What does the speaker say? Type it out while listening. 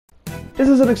This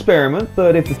is an experiment,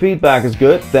 but if the feedback is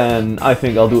good, then I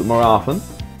think I'll do it more often.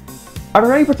 Are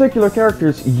there any particular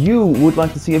characters you would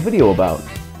like to see a video about?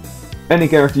 Any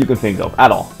character you can think of, at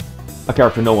all. A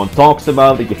character no one talks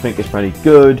about that you think is pretty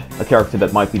good, a character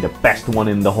that might be the best one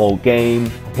in the whole game,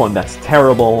 one that's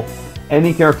terrible.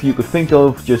 Any character you could think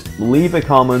of, just leave a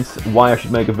comment why I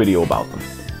should make a video about them.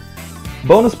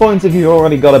 Bonus points if you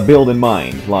already got a build in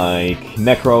mind, like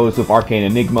Necros with Arcane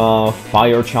Enigma,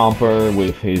 Fire Chomper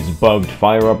with his bugged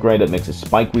fire upgrade that makes his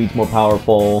spike weeds more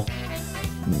powerful,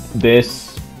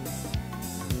 this.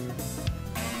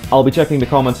 I'll be checking the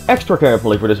comments extra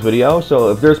carefully for this video, so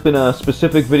if there's been a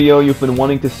specific video you've been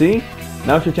wanting to see,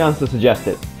 now's your chance to suggest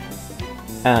it.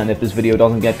 And if this video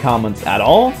doesn't get comments at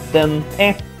all, then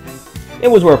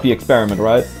it was worth the experiment,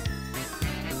 right?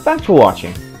 Thanks for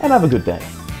watching, and have a good day.